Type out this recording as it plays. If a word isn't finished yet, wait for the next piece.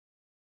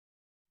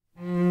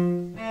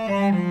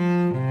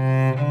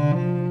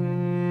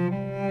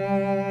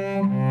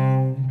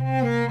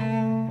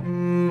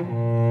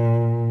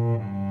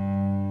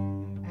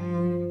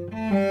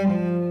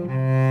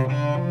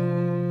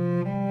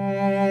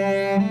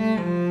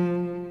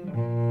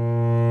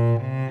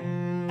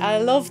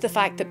love the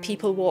fact that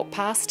people walk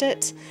past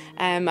it.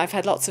 I've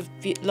had lots of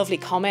lovely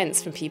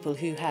comments from people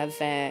who have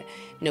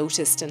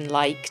noticed and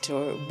liked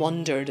or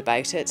wondered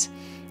about it.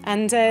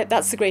 And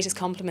that's the greatest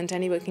compliment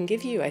anyone can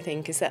give you, I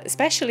think, is that,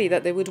 especially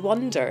that they would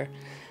wonder.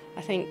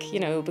 I think, you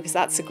know, because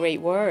that's a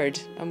great word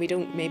and we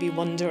don't maybe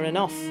wonder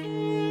enough.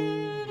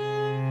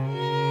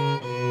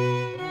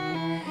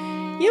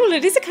 Yeah, well,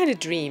 it is a kind of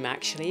dream,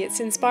 actually. It's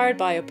inspired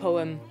by a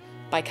poem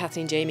by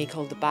Kathleen Jamie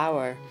called The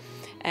Bower.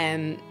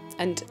 And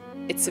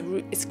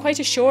it's quite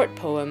a short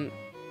poem.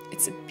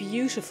 It's a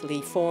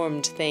beautifully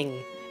formed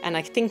thing, and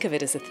I think of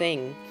it as a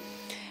thing.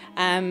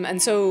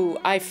 And so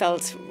I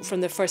felt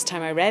from the first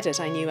time I read it,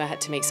 I knew I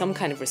had to make some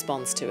kind of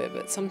response to it,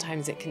 but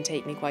sometimes it can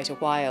take me quite a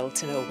while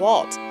to know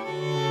what.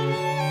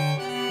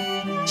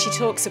 She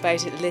talks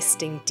about it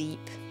listing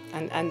deep,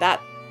 and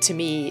that, to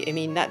me, I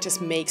mean, that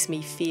just makes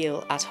me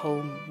feel at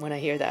home when I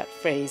hear that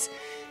phrase.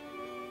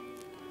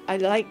 I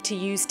like to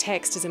use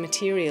text as a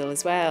material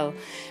as well,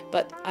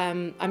 but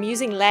I'm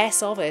using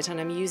less of it,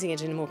 and I'm using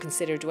it in a more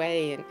considered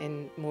way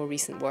in more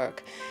recent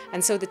work.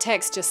 And so the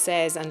text just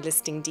says, and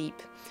listing deep,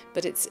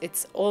 but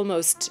it's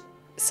almost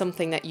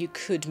something that you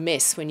could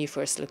miss when you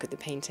first look at the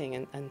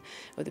painting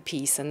or the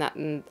piece, and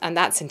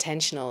that's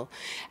intentional.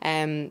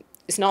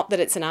 It's not that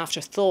it's an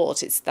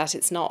afterthought, it's that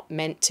it's not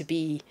meant to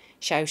be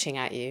shouting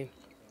at you.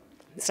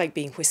 It's like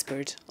being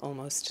whispered,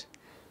 almost.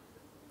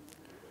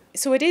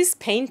 So it is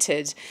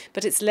painted,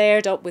 but it's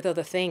layered up with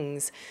other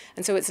things.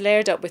 And so it's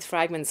layered up with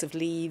fragments of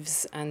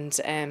leaves and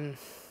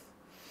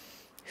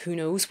who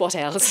knows what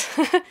else.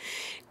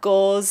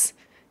 Gauze,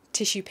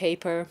 tissue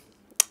paper,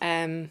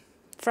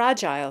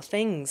 fragile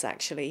things,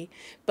 actually.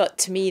 But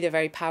to me, they're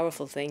very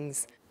powerful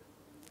things.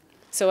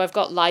 So I've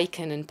got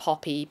lichen and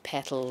poppy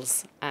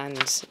petals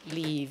and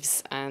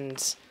leaves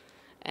and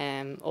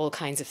all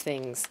kinds of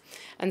things.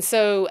 And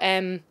so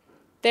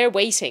they're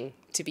waiting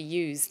to be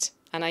used.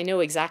 And I know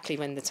exactly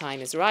when the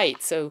time is right.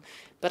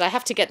 But I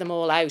have to get them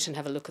all out and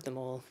have a look at them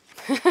all.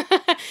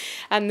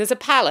 And there's a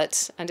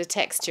palette and a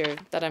texture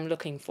that I'm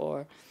looking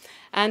for.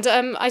 And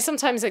I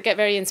sometimes get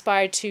very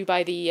inspired too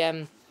by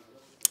the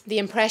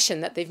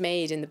impression that they've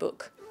made in the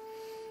book.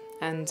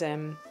 And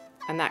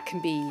that can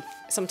be,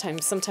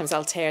 sometimes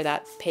I'll tear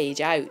that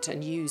page out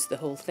and use the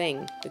whole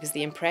thing because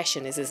the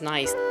impression is as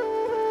nice.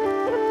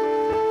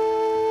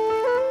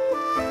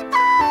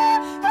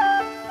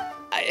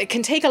 It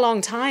can take a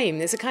long time.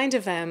 There's a kind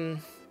of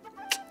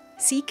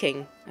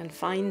seeking and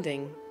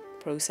finding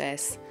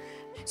process.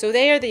 So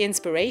they are the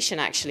inspiration,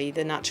 actually,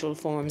 the natural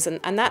forms,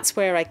 and that's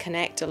where I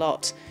connect a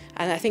lot.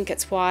 And I think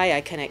it's why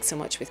I connect so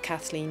much with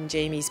Kathleen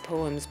Jamie's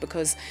poems,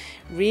 because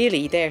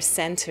really they're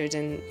centred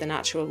in the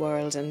natural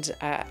world and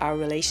our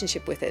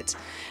relationship with it.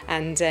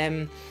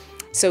 And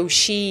so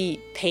she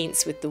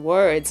paints with the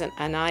words,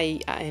 and I,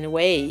 in a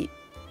way,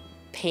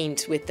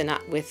 paint with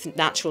with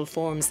natural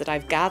forms that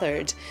I've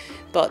gathered,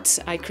 but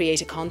I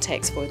create a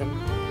context for them.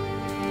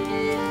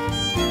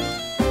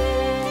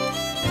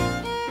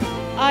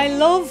 I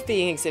love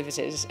being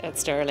exhibited at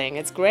Stirling.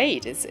 It's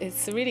great.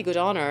 It's a really good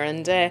honour,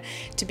 and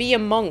to be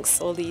amongst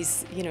all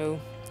these, you know,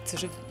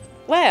 sort of,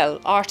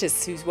 well,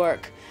 artists whose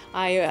work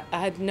I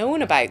had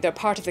known about. They're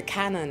part of the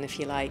canon, if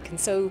you like, and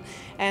so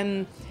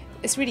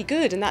it's really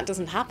good, and that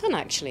doesn't happen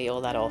actually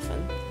all that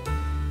often.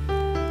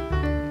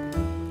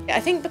 I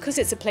think because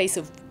it's a place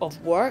of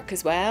work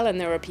as well, and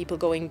there are people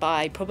going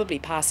by, probably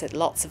pass it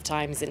lots of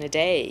times in a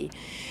day,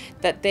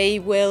 that they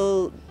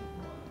will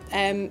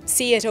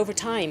see it over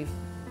time.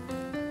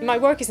 My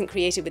work isn't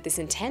created with this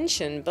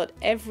intention, but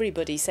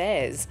everybody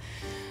says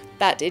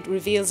that it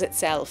reveals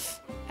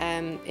itself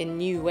in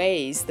new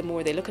ways the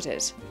more they look at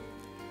it.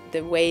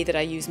 The way that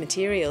I use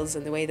materials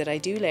and the way that I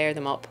do layer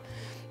them up.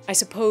 I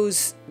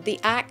suppose the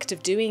act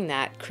of doing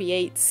that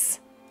creates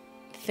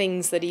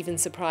things that even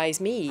surprise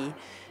me.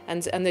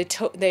 And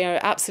they are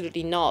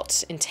absolutely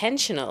not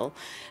intentional.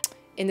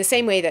 In the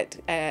same way that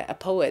a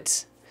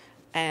poet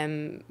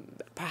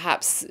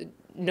perhaps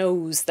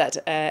knows that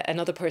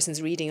another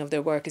person's reading of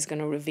their work is going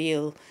to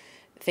reveal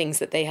things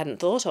that they hadn't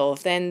thought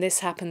of, then this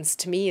happens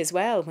to me as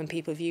well when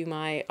people view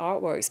my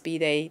artworks, be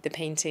they the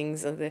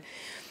paintings or the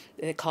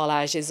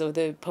collages or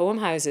the poem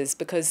houses,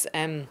 because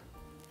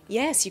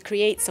yes, you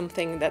create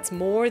something that's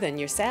more than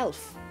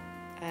yourself,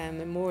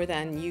 more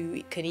than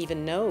you can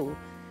even know,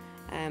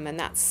 and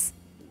that's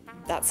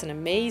an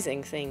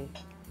amazing thing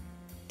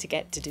to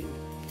get to do.